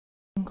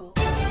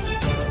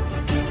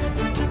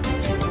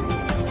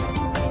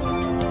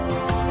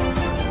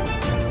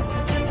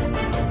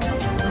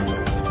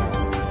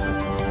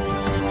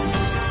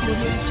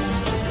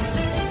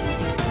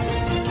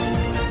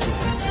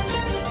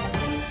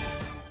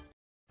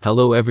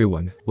Hello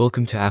everyone,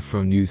 welcome to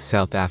Afro News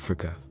South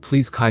Africa.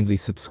 Please kindly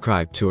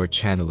subscribe to our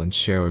channel and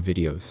share our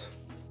videos.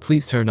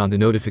 Please turn on the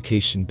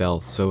notification bell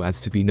so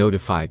as to be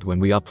notified when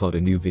we upload a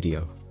new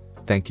video.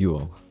 Thank you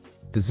all.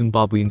 The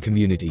Zimbabwean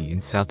community in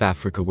South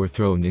Africa were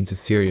thrown into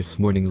serious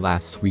mourning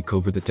last week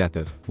over the death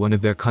of one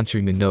of their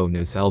countrymen known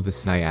as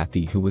Elvis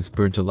Nyathi, who was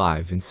burnt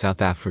alive in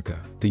South Africa.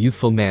 The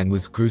youthful man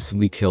was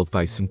gruesomely killed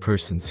by some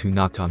persons who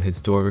knocked on his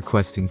door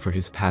requesting for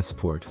his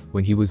passport.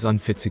 When he was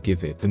unfit to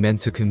give it, the men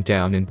took him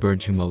down and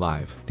burnt him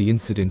alive. The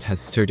incident has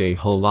stirred a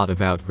whole lot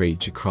of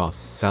outrage across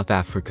South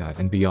Africa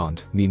and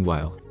beyond.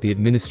 Meanwhile, the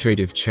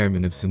administrative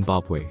chairman of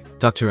Zimbabwe,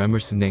 Dr.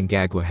 Elvis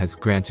Nyathi, has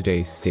granted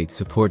a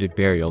state-supported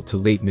burial to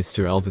late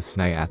Mr. Elvis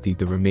Nyathi.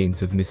 The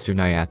remains of Mr.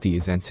 Nyathi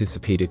is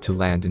anticipated to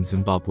land in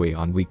Zimbabwe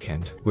on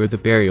weekend, where the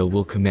burial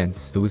will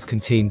commence. It was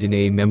contained in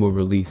a memo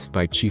released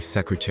by Chief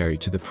Secretary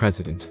to the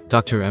President,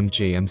 Dr.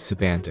 M.J.M.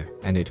 Sibanda,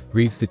 and it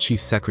reads: the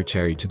Chief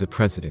Secretary to the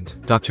President,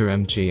 Dr.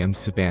 M.J.M.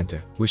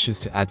 Sibanda,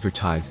 wishes to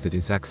advertise that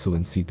His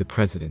Excellency the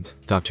President,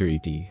 Dr.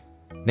 E.D.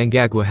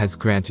 Mnangagwa, has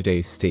granted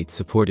a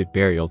state-supported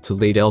burial to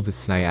late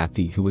Elvis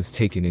Nyathi, who was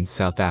taken in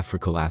South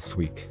Africa last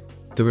week.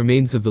 The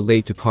remains of the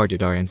late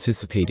departed are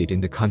anticipated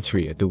in the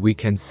country at the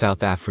weekend.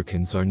 South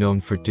Africans are known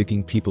for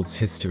digging people's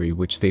history,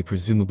 which they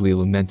presumably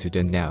lamented,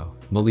 and now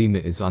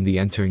Malema is on the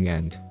entering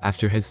end,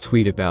 after his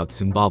tweet about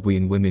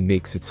Zimbabwean women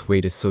makes its way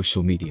to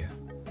social media.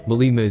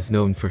 Malema is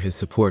known for his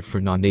support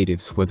for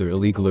non-natives, whether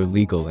illegal or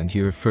legal, and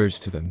he refers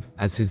to them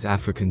as his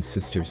African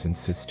sisters and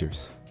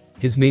sisters.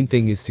 His main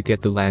thing is to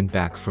get the land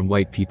back from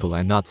white people,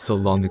 and not so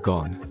long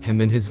ago,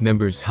 him and his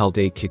members held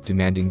a kick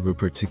demanding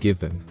Rupert to give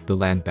them the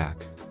land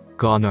back.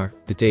 Gone are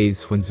the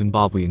days when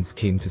Zimbabweans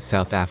came to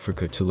South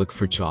Africa to look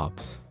for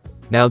jobs.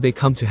 Now they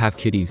come to have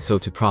kitties, so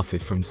to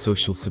profit from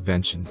social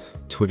subventions,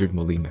 twittered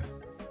Malema.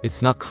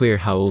 It's not clear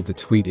how old the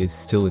tweet is,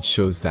 still it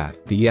shows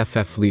that the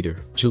EFF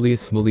leader,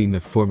 Julius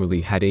Malema, formerly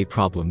had a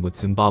problem with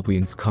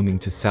Zimbabweans coming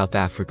to South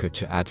Africa,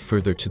 to add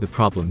further to the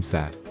problems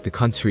that the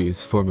country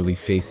is formerly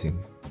facing.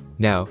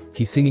 Now,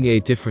 he's singing a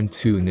different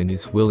tune and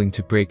is willing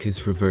to break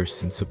his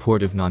reverse in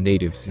support of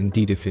non-natives,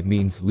 indeed if it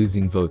means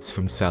losing votes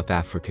from South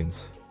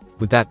Africans.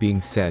 With that being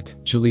said,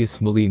 Julius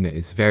Malema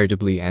is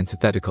veritably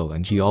antithetical,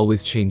 and he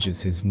always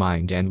changes his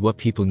mind, and what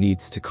people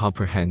needs to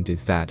comprehend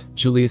is that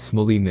Julius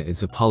Malema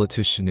is a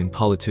politician, and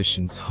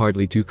politicians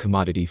hardly do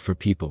commodity for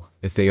people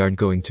if they aren't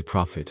going to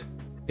profit.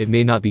 It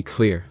may not be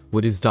clear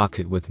what his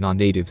docket with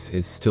non-natives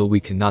is, still we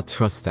cannot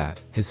trust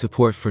that his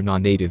support for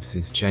non-natives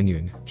is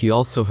genuine. He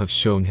also have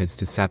shown his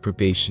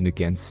disapprobation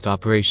against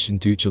Operation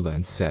Dujula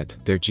and said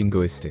they're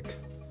jingoistic.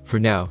 For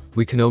now,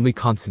 we can only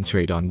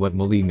concentrate on what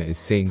Malema is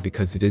saying,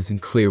 because it isn't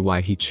clear why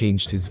he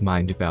changed his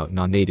mind about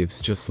non-natives,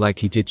 just like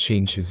he did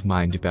change his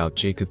mind about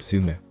Jacob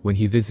Zuma when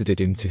he visited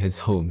him to his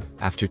home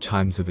after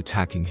times of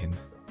attacking him.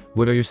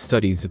 What are your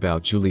studies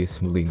about Julius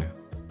Malema?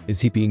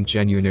 Is he being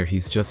genuine, or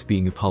he's just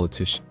being a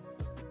politician?